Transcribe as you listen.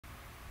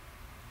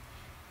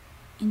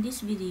In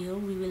this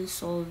video, we will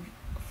solve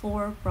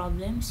 4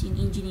 problems in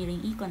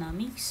engineering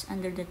economics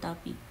under the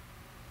topic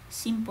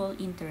simple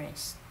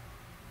interest.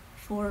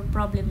 For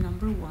problem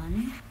number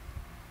 1,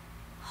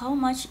 how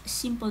much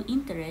simple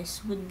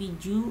interest would be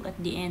due at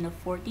the end of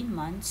 14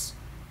 months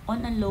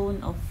on a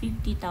loan of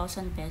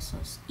 50,000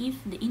 pesos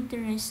if the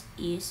interest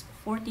is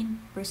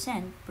 14%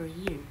 per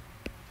year?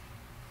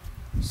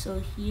 So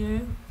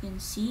here you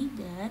can see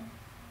that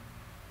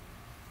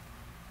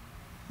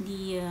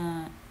the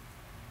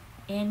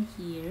N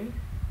here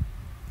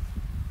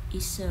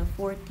is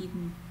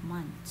 14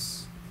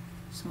 months.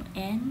 So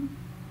N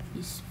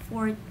is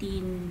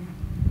 14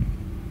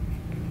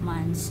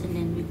 months, and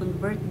then we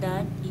convert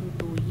that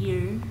into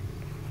year.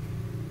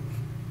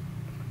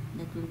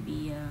 That will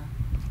be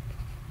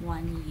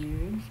 1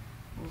 year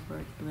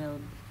over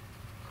 12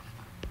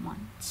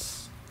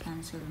 months.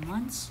 Cancel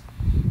months.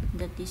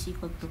 That is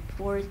equal to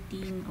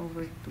 14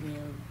 over 12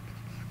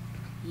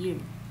 year.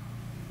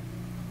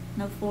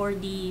 Now for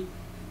the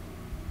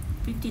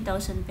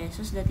 50,000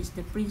 pesos, that is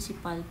the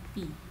principal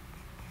P.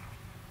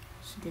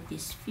 So that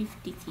is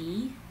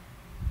 50K.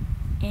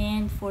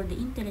 And for the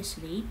interest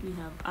rate, we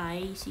have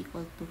I is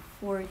equal to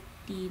 14%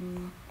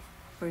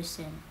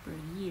 per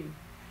year.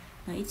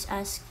 Now it's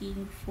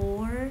asking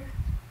for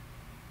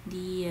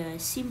the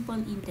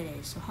simple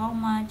interest. So how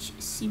much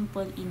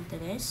simple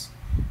interest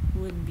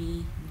would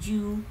be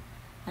due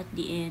at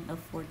the end of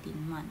 14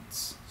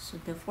 months? So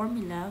the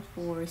formula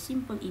for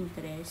simple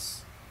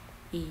interest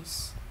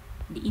is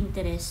the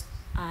interest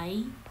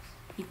I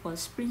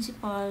equals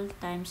principal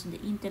times the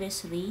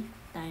interest rate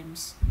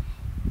times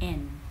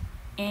N.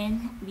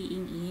 N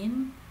being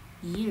in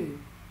year.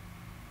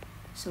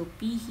 So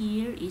P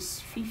here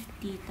is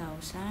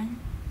 50,000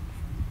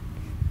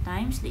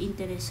 times the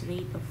interest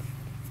rate of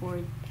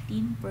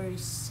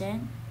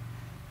 14%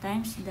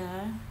 times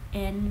the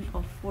N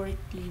of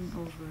 14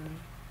 over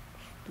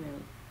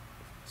 12.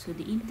 So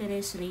the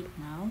interest rate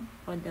now,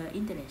 or the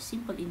interest,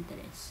 simple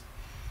interest,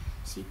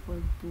 is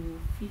equal to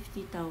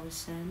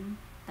 50,000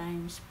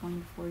 times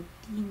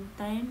 0.14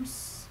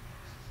 times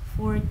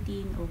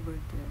 14 over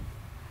 12.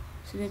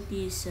 So that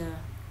is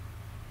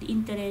the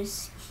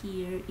interest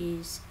here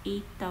is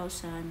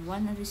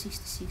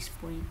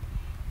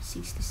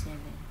 8,166.67.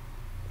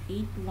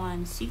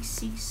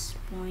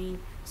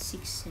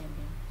 8166.67.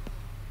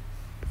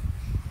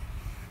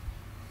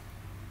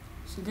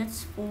 So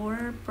that's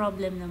for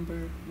problem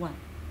number 1.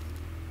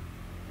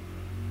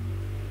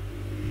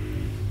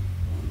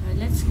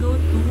 Let's go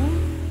to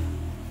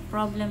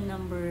problem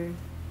number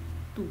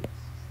 2.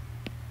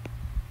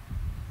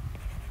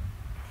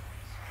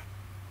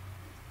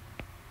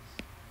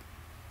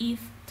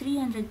 If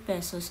 300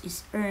 pesos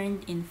is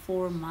earned in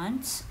 4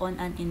 months on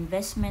an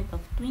investment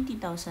of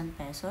 20,000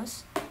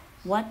 pesos,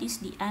 what is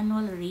the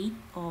annual rate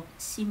of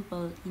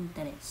simple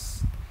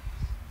interest?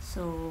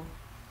 So,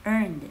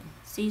 earned. It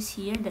says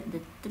here that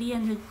the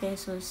 300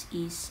 pesos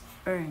is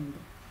earned.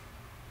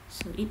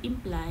 So, it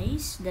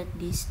implies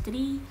that this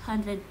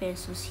 300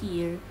 pesos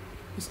here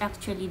is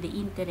actually the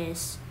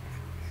interest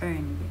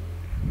earned.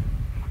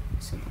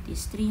 So, that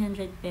is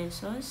 300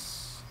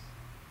 pesos.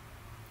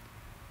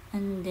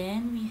 And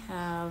then we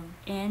have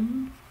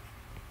N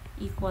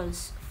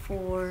equals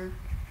 4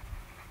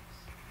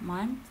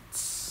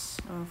 months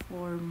or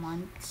 4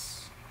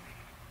 months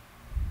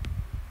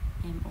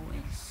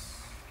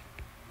MOS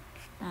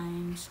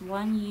times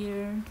 1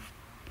 year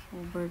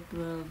over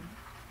 12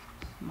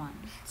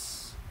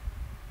 months.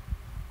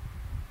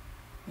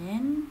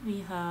 Then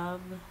we have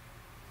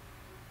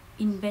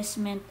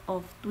investment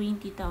of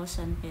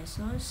 20,000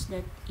 pesos,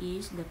 that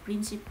is the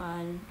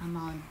principal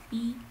amount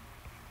P,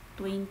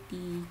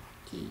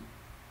 20K.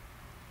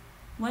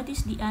 What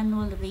is the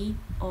annual rate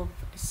of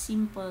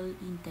simple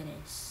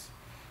interest?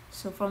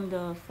 So from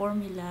the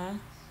formula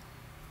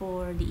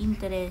for the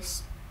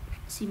interest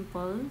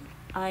simple,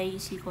 I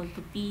is equal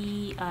to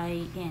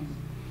PIN.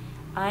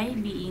 I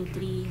being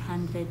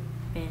 300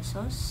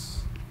 pesos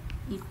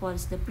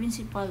equals the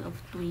principal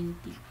of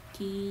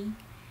 20K.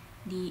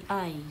 The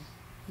I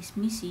is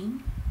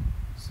missing,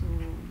 so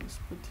let's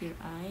put here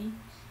I,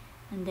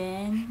 and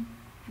then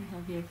we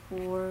have here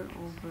 4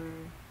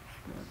 over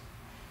 12.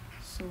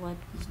 So what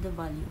is the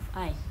value of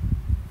I?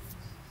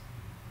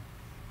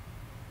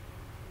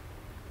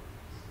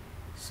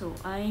 So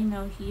I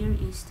now here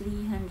is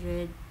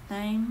 300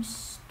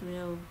 times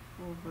 12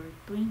 over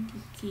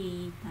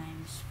 20K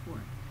times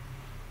 4.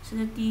 So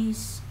that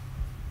is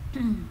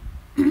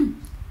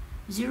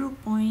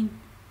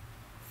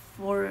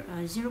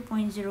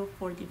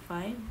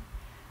 0.045,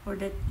 or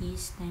that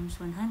is times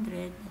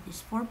 100, that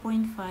is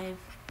 4.5%.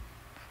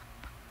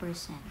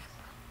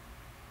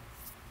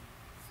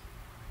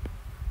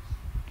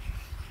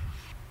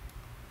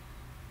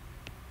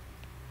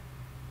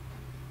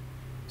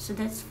 So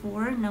that's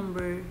for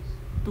number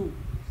 2.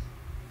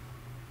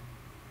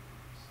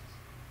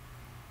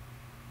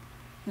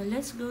 Now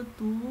let's go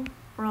to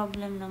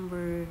problem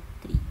number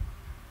 3.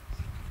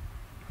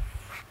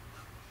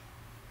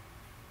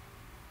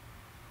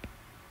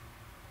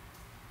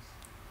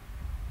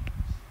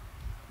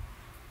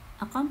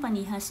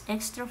 company has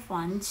extra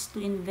funds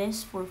to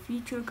invest for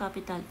future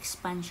capital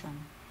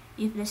expansion.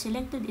 If the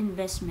selected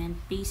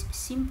investment pays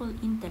simple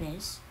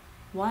interest,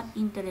 what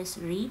interest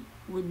rate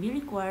would be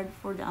required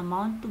for the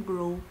amount to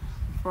grow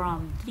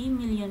from 3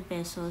 million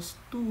pesos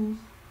to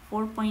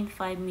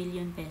 4.5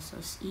 million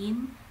pesos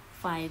in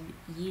 5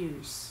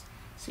 years?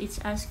 So it's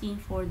asking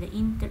for the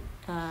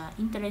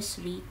interest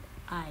rate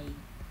I.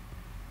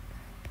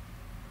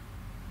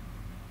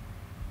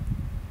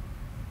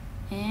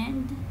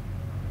 And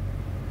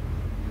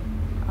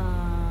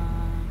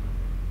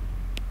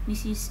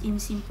this is in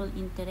simple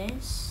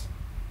interest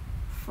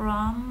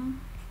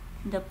from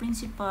the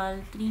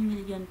principal 3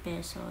 million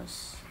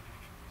pesos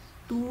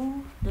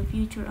to the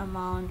future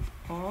amount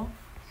of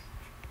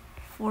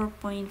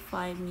 4.5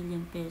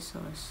 million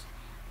pesos.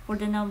 For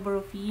the number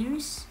of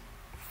years,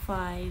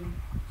 5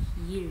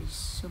 years.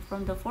 So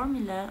from the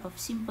formula of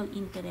simple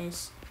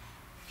interest,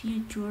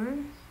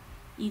 future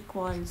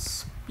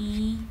equals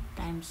P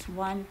times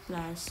 1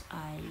 plus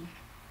I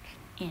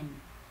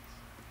N.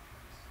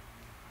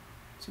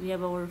 So we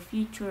have our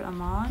future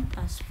amount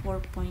as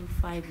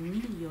 4.5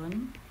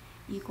 million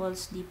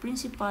equals the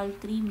principal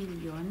 3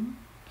 million,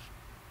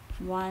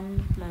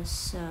 1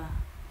 plus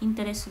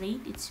interest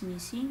rate, it's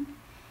missing,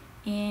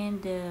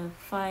 and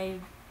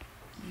 5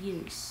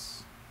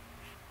 years.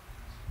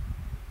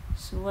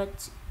 So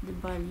what's the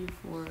value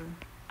for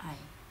I?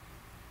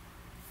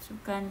 So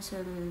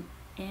cancel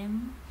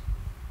M.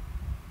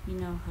 We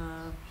now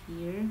have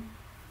here,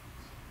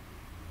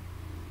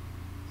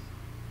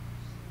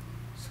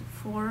 so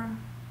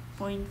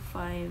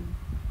 4.5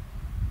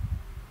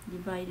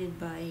 divided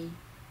by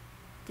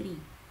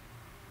 3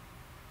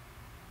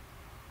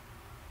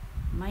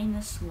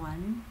 minus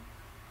 1.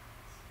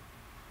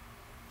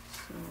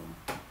 So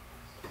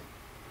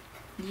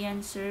the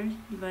answer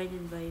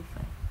divided by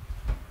 5.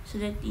 So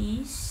that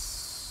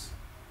is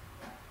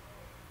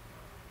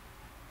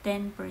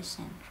 10%.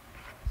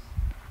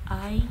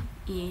 I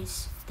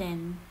is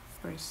 10%.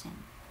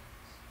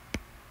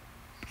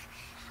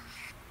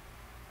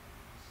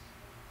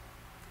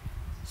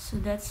 So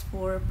that's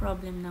for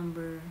problem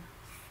number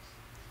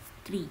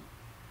 3.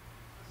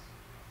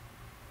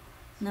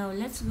 Now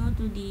let's go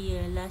to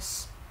the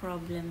last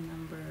problem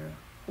number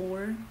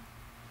 4.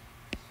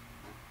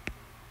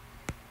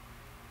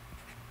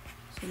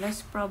 So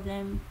last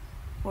problem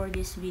for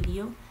this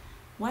video,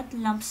 what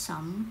lump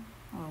sum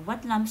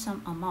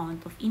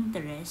amount of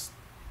interest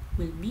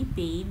will be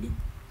paid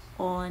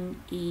on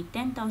a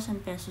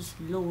 10,000 pesos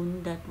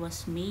loan that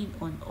was made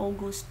on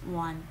August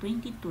 1,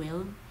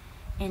 2012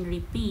 and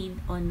repaid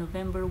on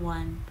November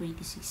 1,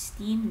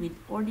 2016 with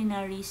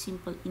ordinary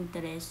simple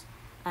interest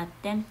at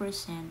 10%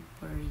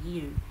 per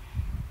year.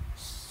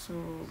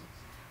 So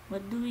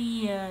what do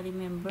we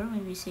remember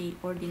when we say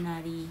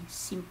ordinary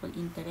simple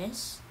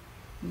interest?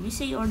 When we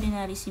say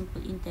ordinary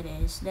simple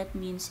interest, that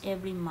means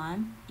every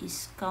month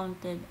is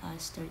counted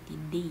as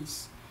 13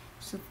 days.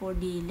 So for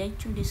the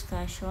lecture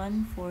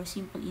discussion for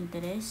simple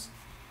interest,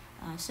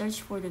 search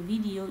for the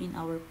video in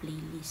our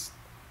playlist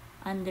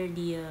under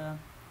the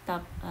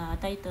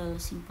title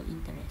simple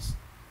interest.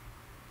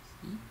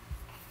 Okay.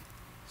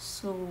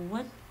 So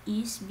what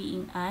is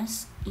being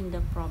asked in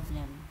the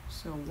problem?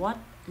 So what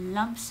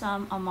lump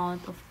sum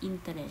amount of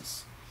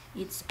interest?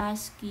 It's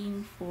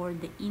asking for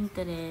the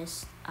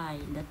interest I,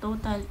 the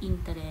total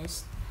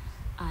interest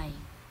I.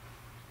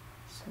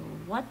 So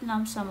what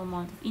lump sum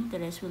amount of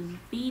interest will be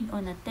paid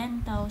on a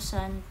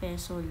 10,000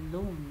 peso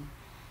loan?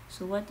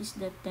 So what is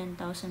the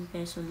 10,000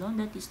 peso loan?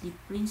 That is the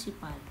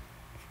principal.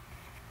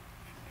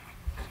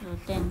 So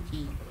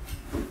 10K.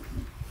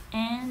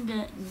 And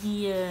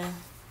the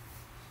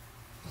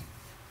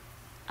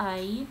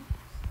I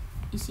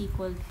is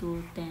equal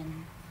to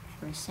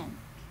 10%.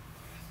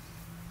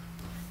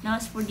 Now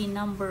as for the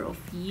number of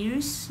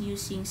years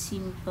using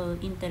simple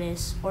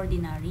interest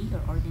ordinary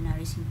or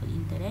ordinary simple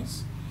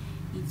interest,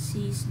 it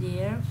says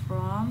there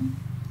from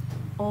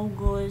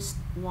August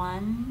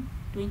 1,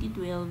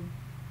 2012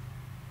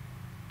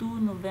 to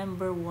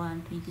November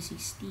 1,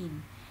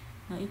 2016.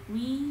 Now if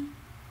we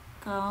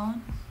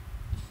count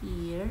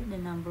here the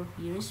number of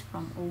years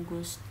from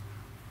August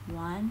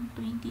 1,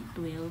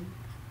 2012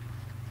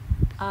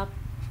 up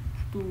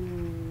to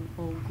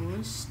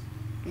August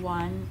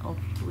 1 of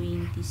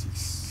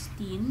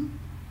 2016.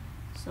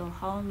 So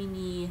how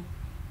many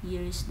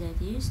years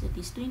that is? That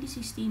is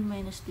 2016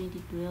 minus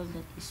 2012,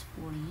 that is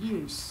 4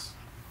 years.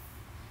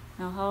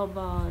 Now how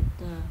about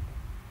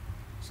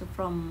so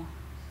from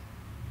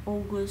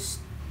August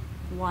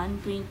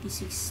 1,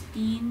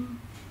 2016,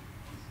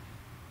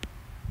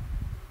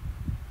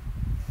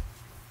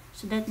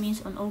 so that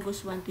means on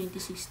August 1,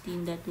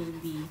 2016, that will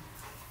be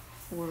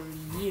 4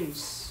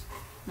 years.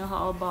 Now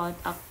how about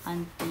up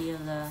until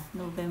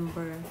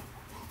November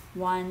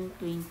 1,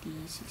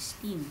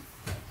 2016?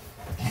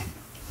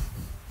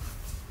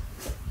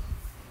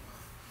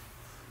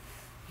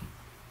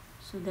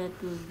 So that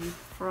will be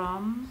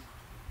from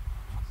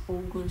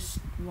August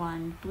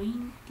 1,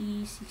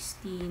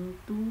 2016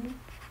 to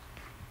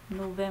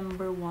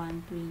November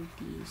 1,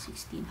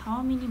 2016.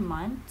 How many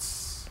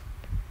months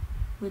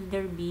will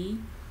there be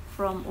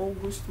from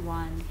August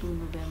 1 to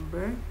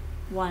November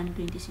 1,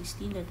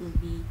 2016. That will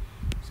be,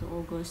 so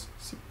August,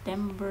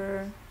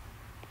 September,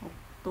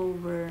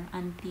 October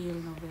until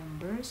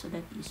November. So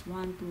that is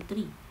 1, 2,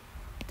 3.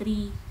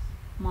 3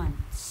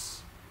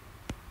 months.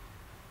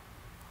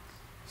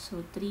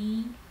 So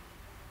 3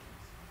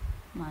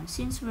 months.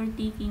 Since we're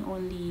taking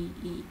only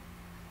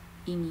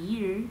in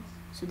year,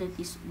 so that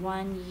is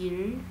 1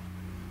 year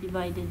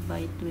divided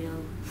by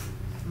 12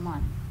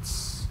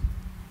 months.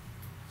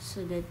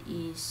 So that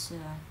is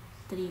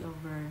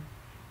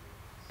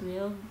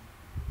 3/12.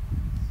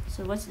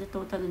 So what's the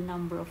total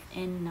number of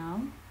n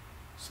now?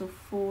 So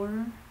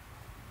 4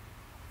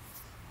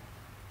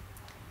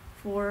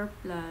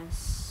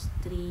 plus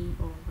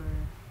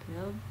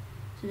 3/12.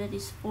 So that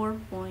is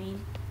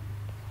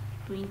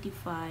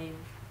 4.25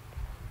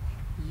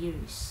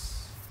 years.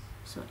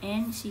 So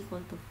n is equal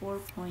to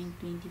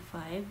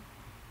 4.25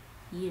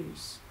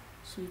 years.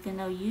 So you can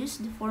now use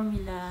the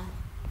formula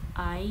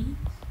I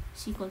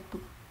is equal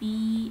to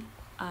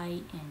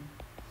PIN.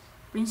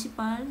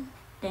 Principal,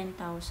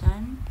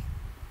 10,000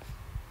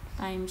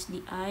 times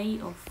the I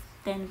of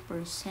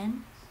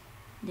 10%.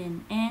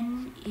 Then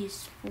n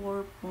is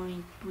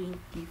 4.25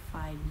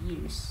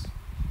 years.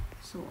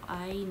 So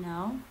I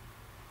now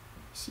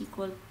is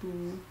equal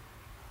to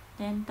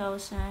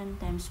 10,000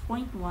 times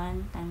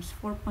 0.1 times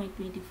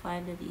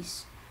 4.25, that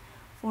is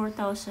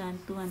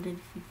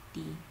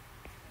 4,250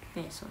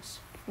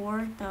 pesos.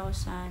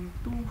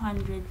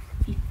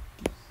 4,250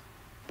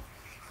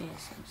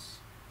 pesos.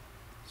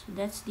 So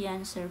that's the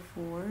answer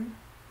for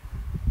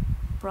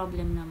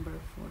problem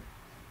number 4.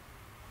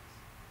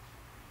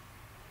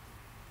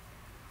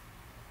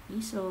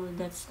 Okay, so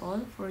that's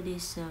all for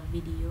this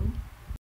video.